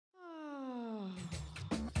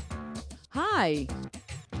Hi,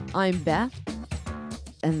 I'm Beth,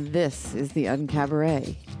 and this is the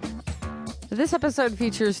Un-Cabaret. This episode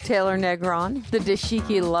features Taylor Negron, the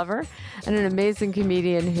dashiki lover, and an amazing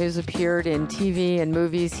comedian who's appeared in TV and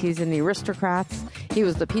movies. He's in The Aristocrats. He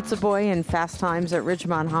was the pizza boy in Fast Times at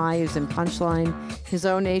Ridgemont High. He was in Punchline, his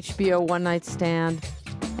own HBO One Night Stand.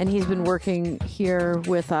 And he's been working here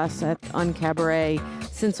with us at Un-Cabaret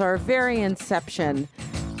since our very inception.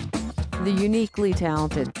 The uniquely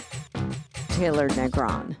talented Taylor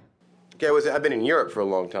Negron. Yeah, I've been in Europe for a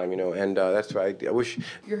long time, and that's why I wish...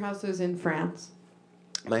 Your house is in France?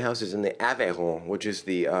 My house is in the Aveyron, which is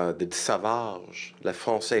the Sauvage, Le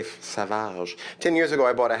Français Sauvage. 10 years ago,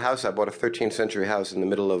 I bought a 13th century house in the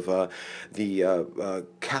middle of the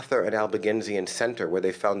Cather and Albigensian Center, where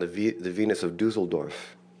they found the Venus of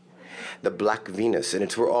Dusseldorf, the Black Venus, and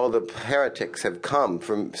it's where all the heretics have come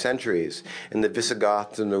from centuries, and the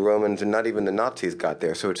Visigoths and the Romans, and not even the Nazis got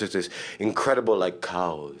there, so it's just this incredible, like,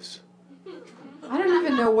 cows. I don't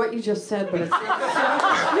even know what you just said, but it's so cute.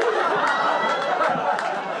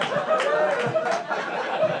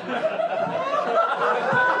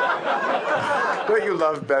 Don't you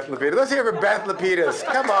love Beth Lapidus? Let's hear for Beth Lapidus.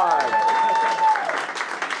 Come on.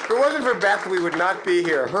 If it wasn't for Beth, we would not be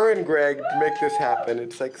here. Her and Greg make this happen.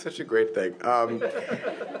 It's like such a great thing.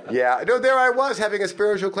 Yeah. No, there I was having a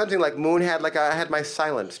spiritual cleansing like Moon had. Like I had my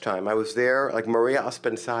silence time. I was there like Maria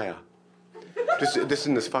Ospensaya. Just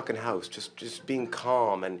in this fucking house, just being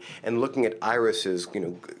calm and looking at irises,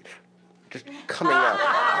 just coming up.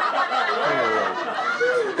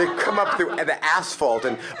 They come up through the asphalt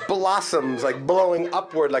and blossoms like blowing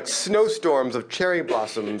upward like snowstorms of cherry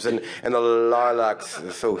blossoms and the lilacs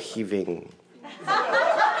are so heaving.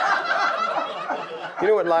 You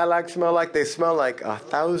know what lilacs smell like? They smell like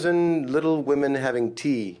 1,000 little women having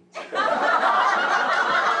tea.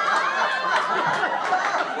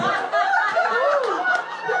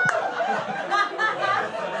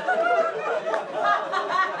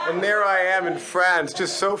 And there I am in France,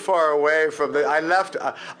 just so far away from the... I left...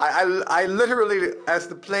 I literally, as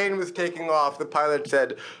the plane was taking off, the pilot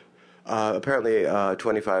said, apparently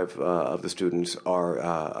 25 of the students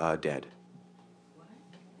are dead.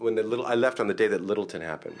 What? I left on the day that Littleton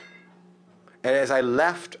happened. And as I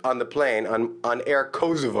left on the plane, on Air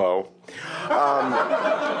Kosovo,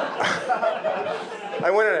 I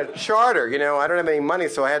went on a charter, I don't have any money,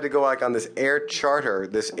 so I had to go like on this air charter,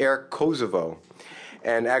 this Air Kosovo.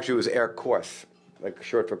 And actually it was Air Corse, like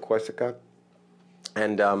short for Corsica.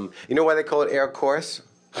 And you know why they call it Air Corse?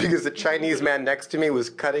 Because the Chinese man next to me was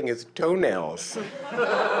cutting his toenails.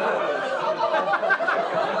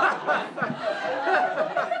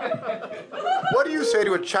 What do you say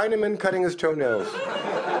to a Chinaman cutting his toenails?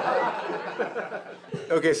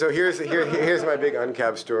 Okay, so here's my big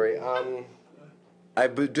uncab story. I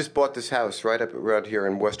just bought this house right up around here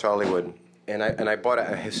in West Hollywood. And I bought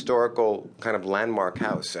a historical kind of landmark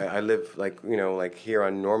house. I live like here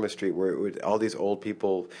on Norma Street where all these old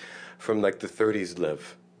people from like the 30s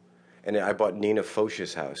live. And I bought Nina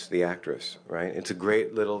Foch's house, the actress, right? It's a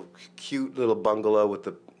great little, cute little bungalow with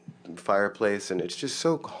the fireplace, and it's just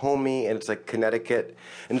so homey, and it's like Connecticut,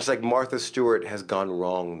 and it's like Martha Stewart has gone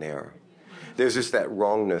wrong there. There's just that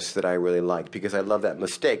wrongness that I really like because I love that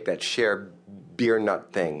mistake, that Cher beer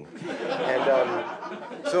nut thing. And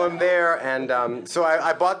so I'm there, and so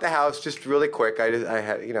I bought the house just really quick.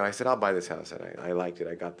 I said I'll buy this house, and I liked it.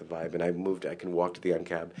 I got the vibe, and I moved. I can walk to the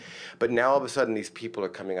uncab, but now all of a sudden these people are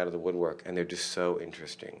coming out of the woodwork, and they're just so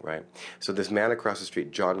interesting, right? So this man across the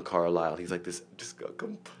street, John Carlyle, he's like this just a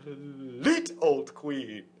complete old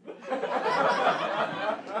queen,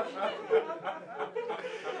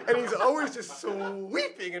 and he's always just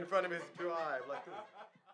sweeping in front of his drive like this.